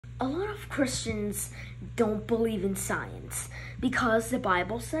a lot of Christians don't believe in science because the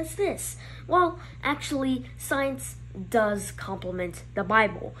Bible says this. Well, actually, science does complement the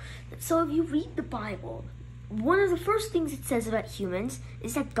Bible. So if you read the Bible, one of the first things it says about humans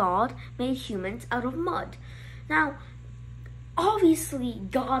is that God made humans out of mud. Now, obviously,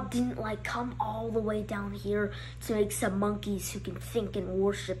 God didn't come all the way down here to make some monkeys who can think and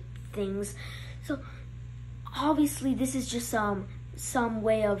worship things. So, obviously, this is just some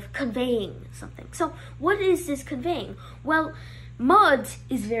way of conveying something. So, what is this conveying? Well, mud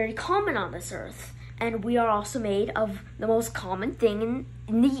is very common on this earth, and we are also made of the most common thing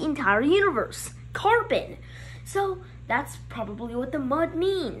in the entire universe, carbon. So, that's probably what the mud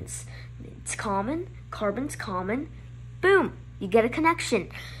means. It's common, carbon's common, boom, you get a connection.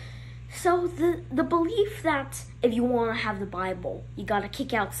 So the belief that if you want to have the Bible, you got to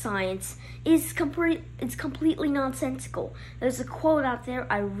kick out science it's completely nonsensical. There's a quote out there,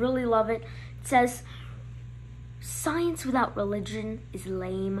 I really love it. It says, "Science without religion is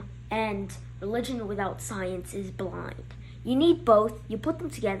lame, and religion without science is blind." You need both, you put them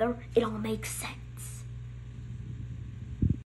together, it all makes sense.